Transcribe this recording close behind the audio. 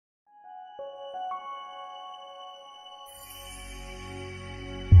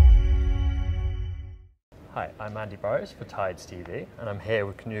Hi, I'm Andy Burrows for PH.D, and I'm here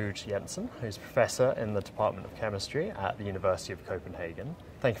with Knud Jensen, who's Professor in the Department of Chemistry at the University of Copenhagen.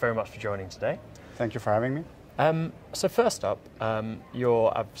 Thank you very much for joining today. Thank you for having me. So first up,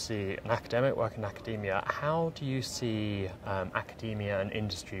 you're obviously an academic working in academia. How do you see academia and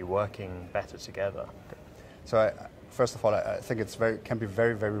industry working better together? So first of all, I think it can be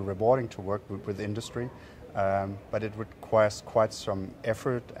very, very rewarding to work with industry, but it requires quite some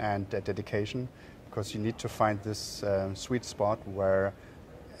effort and dedication, because you need to find this sweet spot where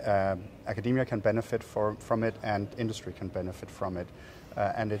academia can benefit from it and industry can benefit from it.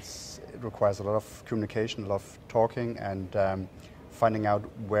 And it requires a lot of communication, a lot of talking, and finding out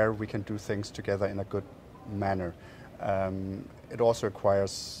where we can do things together in a good manner. It also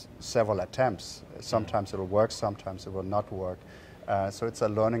requires several attempts. Sometimes it will work, sometimes it will not work. So it's a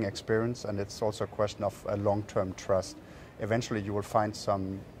learning experience, and it's also a question of a long-term trust. Eventually you will find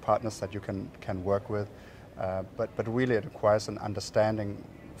some partners that you can work with, but really it requires an understanding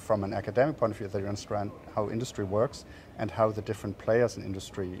from an academic point of view that you understand how industry works and how the different players in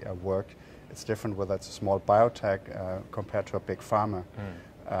industry work. It's different whether it's a small biotech compared to a big pharma.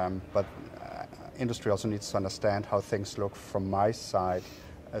 But industry also needs to understand how things look from my side,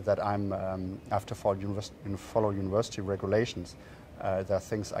 that I'm, after follow university regulations, there are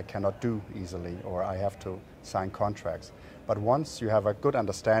things I cannot do easily, or I have to sign contracts. But once you have a good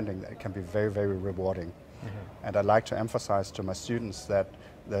understanding, it can be very, very rewarding. And I like to emphasize to my students that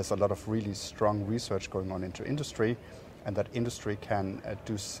there's a lot of really strong research going on into industry, and that industry can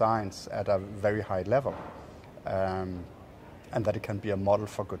do science at a very high level, and that it can be a model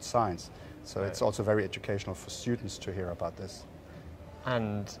for good science. So it's also very educational for students to hear about this.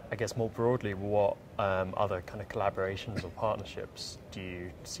 And I guess more broadly, what other kind of collaborations or partnerships do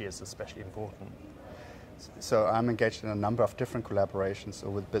you see as especially important? So I'm engaged in a number of different collaborations, so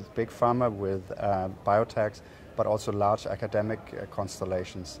with big pharma, with biotechs, but also large academic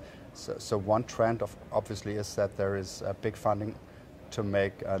constellations. So one trend obviously is that there is big funding to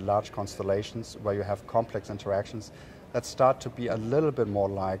make large constellations where you have complex interactions that start to be a little bit more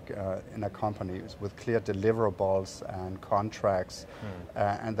like in a company, with clear deliverables and contracts,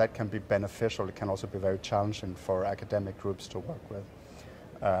 and that can be beneficial. It can also be very challenging for academic groups to work with.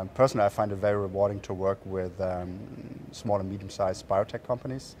 Personally, I find it very rewarding to work with small and medium-sized biotech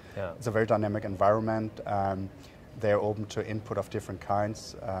companies. Yeah. It's a very dynamic environment. They're open to input of different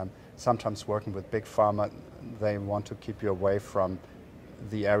kinds. Sometimes working with big pharma, they want to keep you away from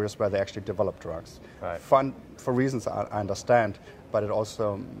the areas where they actually develop drugs. Right. Fun for reasons I understand, but it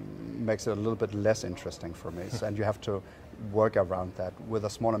also makes it a little bit less interesting for me. And you have to work around that. With a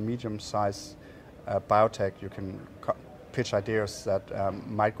small and medium-sized biotech, you can pitch ideas that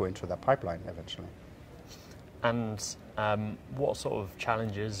might go into the pipeline eventually. And what sort of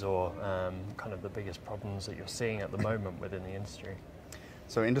challenges or kind of the biggest problems that you're seeing at the moment within the industry?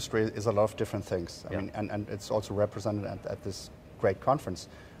 So industry is a lot of different things. I mean, and it's also represented at this great conference.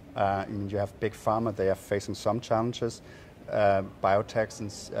 I mean, you have big pharma, they are facing some challenges. Biotechs and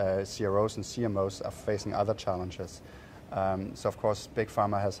CROs and CMOs are facing other challenges. So of course, big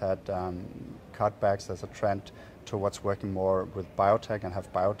pharma has had cutbacks. There's a trend towards working more with biotech and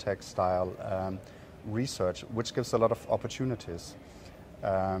have biotech style research, which gives a lot of opportunities.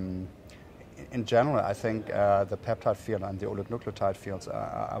 In general, I think the peptide field and the oligonucleotide fields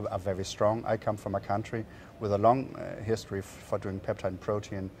are very strong. I come from a country with a long history for doing peptide and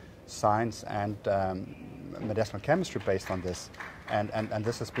protein science and medicinal chemistry based on this. And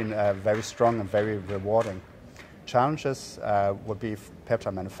this has been very strong and very rewarding. Challenges would be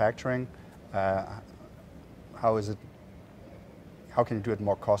peptide manufacturing. How can you do it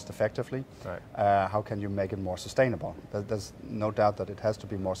more cost effectively? Right. How can you make it more sustainable? There's no doubt that it has to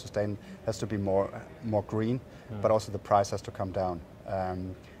be more sustainable, has to be more green, but also the price has to come down.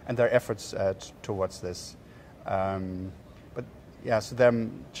 And there are efforts towards this. But yeah, so there are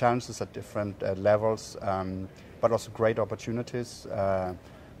challenges at different levels, but also great opportunities.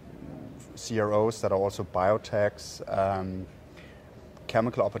 CROs that are also biotechs,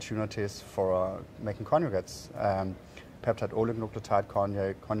 chemical opportunities for making conjugates. Peptide oligonucleotide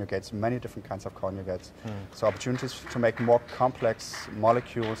conjugates, many different kinds of conjugates. So opportunities to make more complex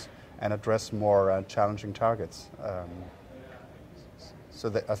molecules and address more challenging targets.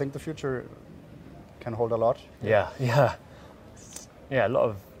 So I think the future can hold a lot. Yeah, a lot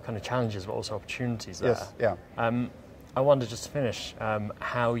of kind of challenges, but also opportunities there. Yes, yeah. I wonder, just to finish,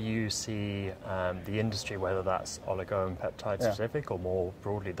 how you see the industry, whether that's oligo and peptide specific or more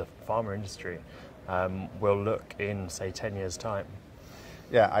broadly the pharma industry, will look in, say, 10 years' time?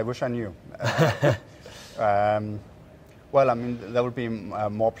 Yeah, I wish I knew. Well, I mean, there will be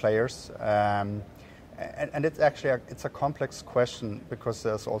more players, and And it's actually it's a complex question because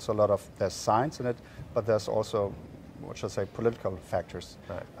there's also there's science in it, but there's also, what should I say, political factors.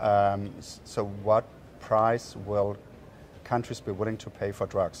 Right. So what price will countries be willing to pay for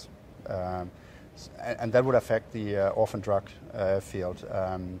drugs? And that would affect the orphan drug field.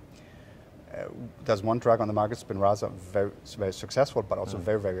 There's one drug on the market that's been rather very successful, but also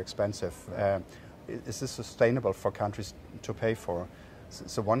very, very expensive. Is this sustainable for countries to pay for?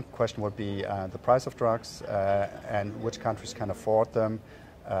 So one question would be the price of drugs and which countries can afford them.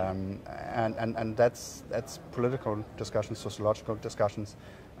 And that's political discussions, sociological discussions.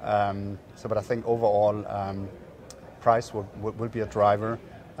 But I think overall, price will be a driver.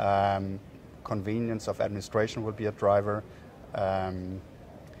 Convenience of administration will be a driver.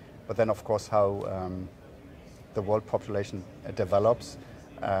 But then, of course, how the world population develops.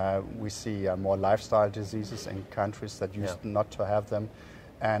 We see more lifestyle diseases in countries that used not to have them,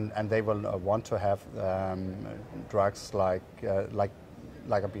 and they will want to have drugs like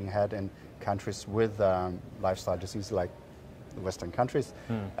are being had in countries with lifestyle diseases like the Western countries.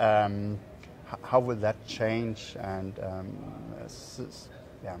 How will that change? And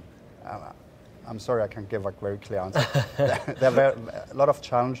I'm sorry I can't give a very clear answer. There are a lot of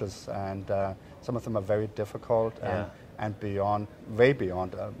challenges, and some of them are very difficult and way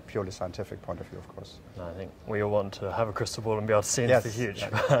beyond a purely scientific point of view, of course. No, I think we all want to have a crystal ball and be able to see into the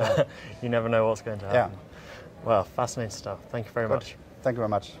future. You never know what's going to happen. Well, fascinating stuff. Thank you very much. Thank you very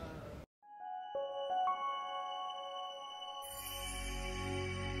much.